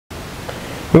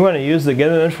We want to use the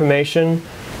given information,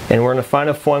 and we're going to find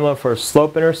a formula for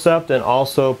slope-intercept and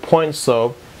also point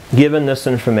slope given this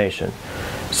information.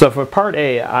 So for part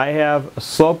A, I have a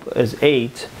slope is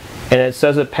 8, and it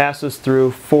says it passes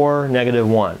through 4,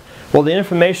 -1. Well, the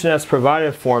information that's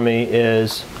provided for me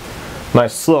is my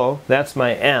slope, that's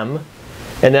my m,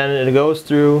 and then it goes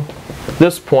through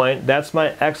this point, that's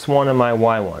my x1 and my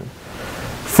y1.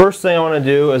 First thing I want to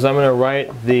do is I'm going to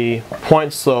write the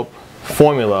point slope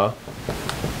formula,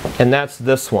 and that's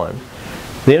this one.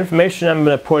 The information I'm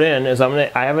going to put in is I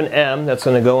have an m that's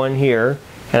going to go in here,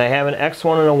 and I have an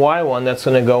x1 and a y1 that's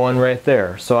going to go in right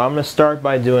there. So I'm going to start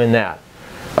by doing that.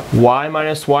 Y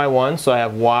minus y1, so I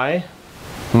have y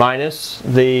minus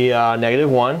the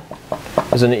 -1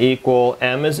 is going to equal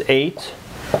m is 8.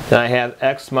 Then I have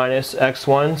x minus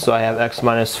x1, so I have x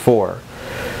minus 4.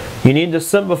 You need to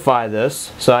simplify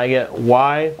this, so I get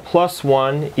y plus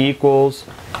 1 equals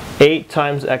 8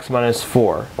 times x minus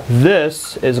 4.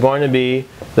 This is going to be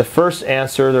the first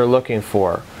answer they're looking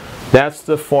for. That's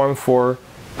the form for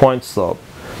point slope.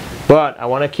 But I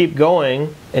want to keep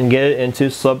going and get it into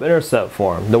slope-intercept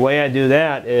form. The way I do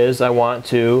that is I want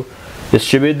to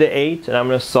distribute the 8, and I'm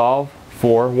going to solve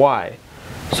for y.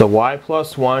 So y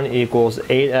plus 1 equals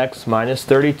 8x minus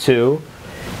 32.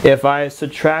 If I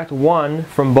subtract 1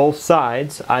 from both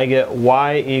sides, I get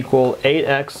y equal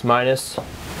 8x minus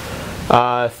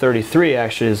 33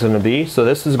 actually is going to be. So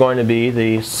this is going to be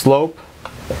the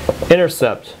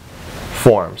slope-intercept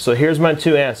form. So here's my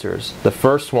two answers. The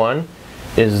first one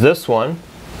is this one.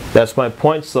 That's my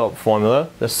point slope formula.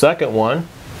 The second one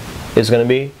is going to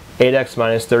be 8x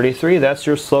minus 33. That's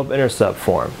your slope-intercept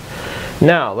form.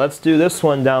 Now let's do this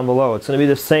one down below. It's going to be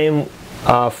the same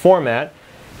format.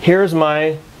 Here's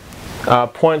my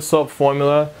point slope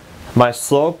formula. My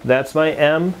slope, that's my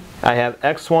m. I have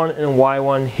x1 and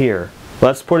y1 here.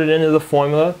 Let's put it into the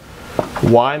formula.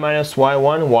 Y minus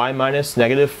y1, y minus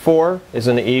 -4 is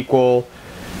going to equal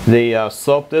the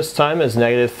slope this time is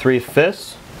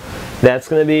 -3/5. That's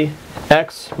going to be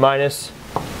x minus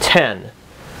 10.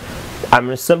 I'm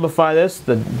going to simplify this.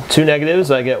 The two negatives,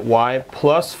 I get y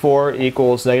plus 4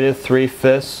 equals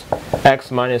 -3/5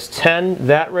 x minus 10.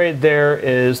 That right there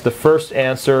is the first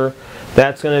answer.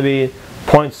 That's going to be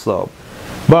point slope.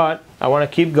 But I want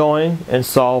to keep going and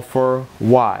solve for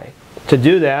y. To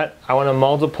do that, I want to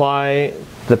multiply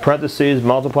the parentheses,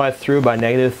 multiply through by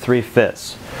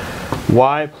 -3/5.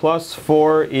 Y plus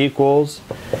 4 equals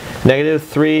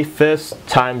 -3/5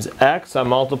 times x. I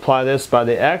multiply this by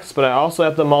the x, but I also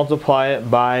have to multiply it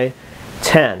by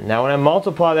 10. Now when I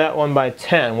multiply that one by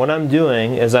 10, what I'm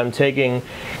doing is I'm taking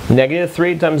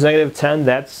 -3 times -10,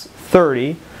 that's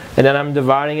 30, and then I'm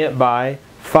dividing it by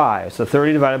 5. So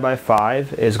 30 divided by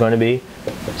 5 is going to be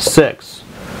 6.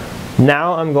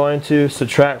 Now I'm going to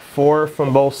subtract 4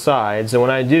 from both sides, and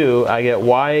when I do, I get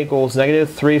y equals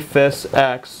 -3/5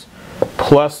 x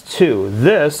plus 2.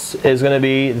 This is going to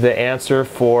be the answer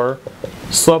for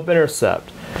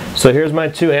slope-intercept. So here's my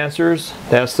two answers.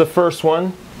 That's the first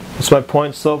one. That's my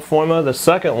point slope formula. The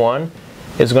second one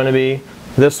is going to be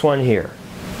this one here.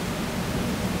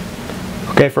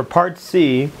 Okay, for part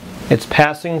C, it's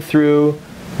passing through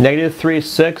 -3,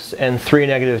 6, and 3,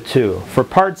 -2. For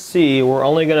part C, we're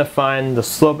only going to find the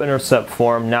slope-intercept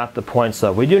form, not the point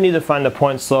slope. We do need to find the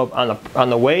point slope on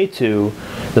the way to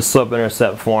the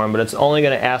slope-intercept form, but it's only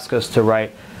going to ask us to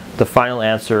write the final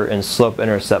answer in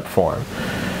slope-intercept form.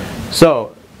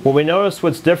 So, what we notice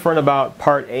what's different about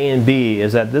part A and B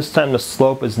is that this time the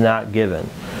slope is not given.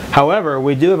 However,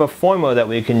 we do have a formula that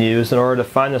we can use in order to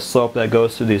find the slope that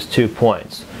goes through these 2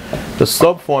 points. The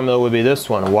slope formula would be this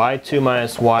one, y2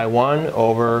 minus y1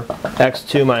 over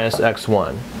x2 minus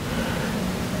x1.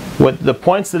 With the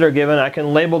points that are given, I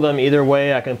can label them either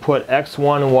way. I can put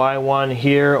x1 and y1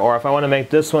 here, or if I want to make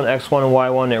this one x1 and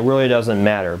y1, it really doesn't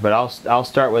matter. But I'll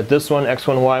start with this one,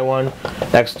 x1, y1,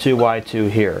 x2, y2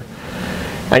 here.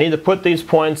 I need to put these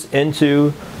points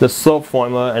into the slope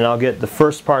formula, and I'll get the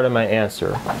first part of my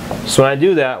answer. So when I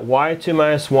do that, y2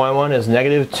 minus y1 is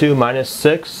 -2 minus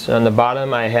 6. On the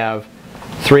bottom I have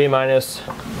 3 minus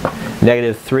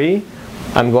 -3.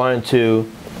 I'm going to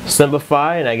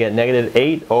simplify, and I get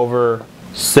 -8 over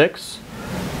 6.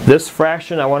 This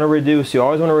fraction I want to reduce. You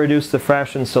always want to reduce the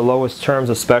fractions to lowest terms,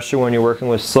 especially when you're working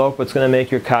with slope. It's going to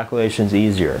make your calculations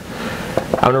easier.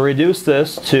 I'm going to reduce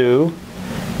this to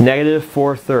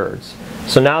 -4/3.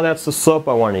 So now that's the slope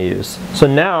I want to use. So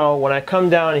now when I come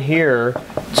down here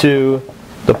to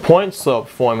the point slope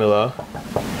formula,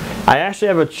 I actually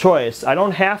have a choice. I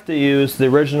don't have to use the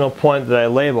original point that I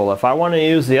label. If I want to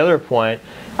use the other point,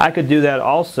 I could do that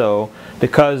also,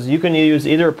 because you can use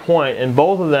either point and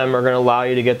both of them are going to allow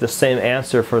you to get the same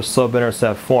answer for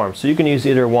slope-intercept form. So you can use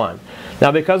either one.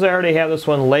 Now because I already have this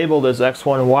one labeled as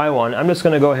x1, y1, I'm just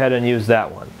going to go ahead and use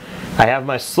that one. I have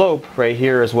my slope right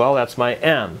here as well, that's my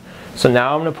m. So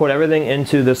now I'm going to put everything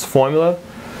into this formula.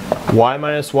 Y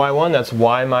minus y1, that's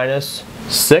y minus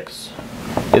 6,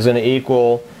 is going to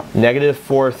equal negative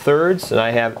 4/3, and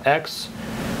I have x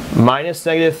minus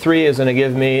negative 3 is going to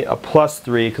give me a plus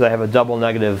 3 because I have a double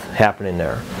negative happening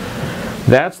there.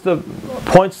 That's the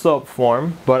point slope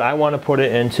form, but I want to put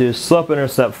it into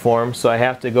slope-intercept form, so I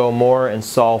have to go more and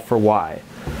solve for y.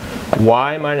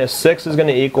 Y minus 6 is going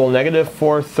to equal negative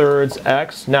 4/3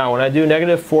 x. Now when I do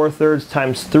negative 4/3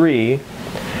 times 3,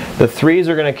 the 3's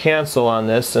are going to cancel on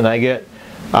this, and I get,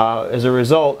 as a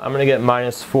result, I'm going to get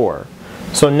minus 4.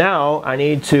 So now I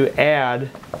need to add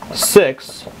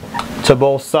 6 to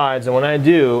both sides, and when I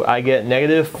do, I get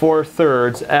negative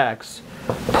 4/3 x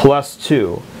plus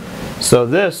 2. So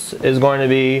this is going to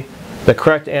be the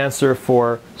correct answer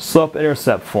for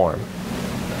slope-intercept form.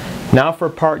 Now for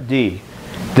part D.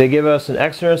 They give us an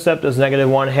x-intercept as negative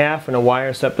 1/2 and a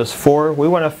y-intercept as 4. We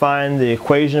want to find the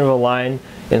equation of a line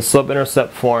in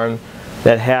slope-intercept form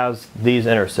that has these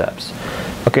intercepts.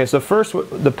 Okay, so first,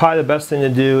 probably the best thing to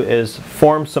do is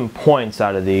form some points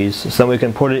out of these so we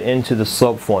can put it into the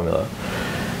slope formula.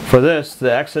 For this,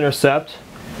 the x-intercept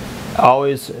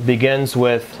always begins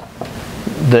with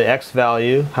the x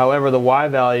value. However, the y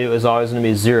value is always going to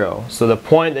be 0. So the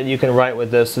point that you can write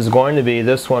with this is going to be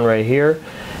this one right here,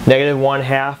 negative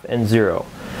 1/2 and 0.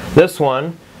 This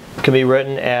one can be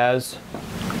written as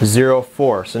 0,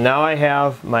 4. So now I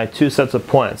have my two sets of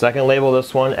points. I can label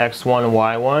this one x1 and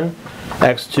y1,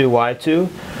 x2, y2.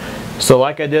 So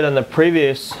like I did on the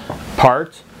previous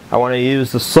part, I want to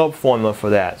use the slope formula for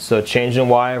that. So changing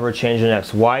y over changing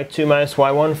x. y2 minus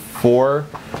y1, 4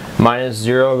 minus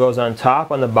 0 goes on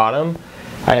top. On the bottom,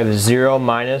 I have 0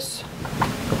 minus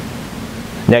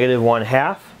negative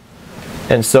 1/2.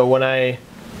 And so when I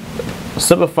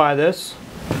simplify this,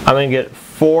 I'm going to get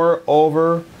 4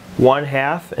 over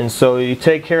 1/2. And so you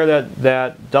take care of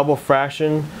that double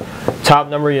fraction. Top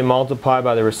number you multiply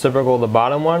by the reciprocal of the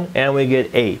bottom one, and we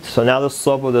get 8. So now the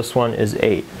slope of this one is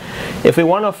 8. If we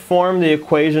want to form the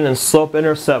equation in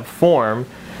slope-intercept form,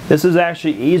 this is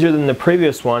actually easier than the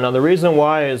previous one. Now the reason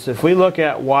why is if we look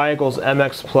at y equals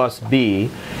mx plus b,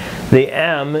 the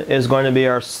m is going to be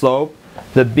our slope,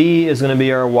 the b is going to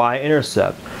be our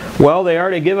y-intercept. Well, they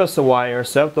already give us the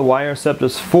y-intercept. The y-intercept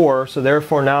is 4, so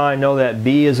therefore now I know that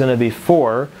b is going to be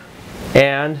 4,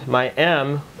 and my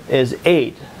m is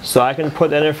 8. So I can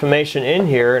put that information in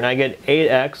here, and I get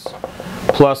 8x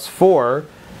plus 4.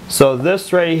 So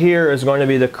this right here is going to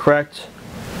be the correct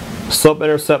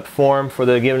slope-intercept form for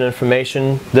the given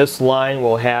information. This line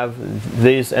will have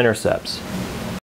these intercepts.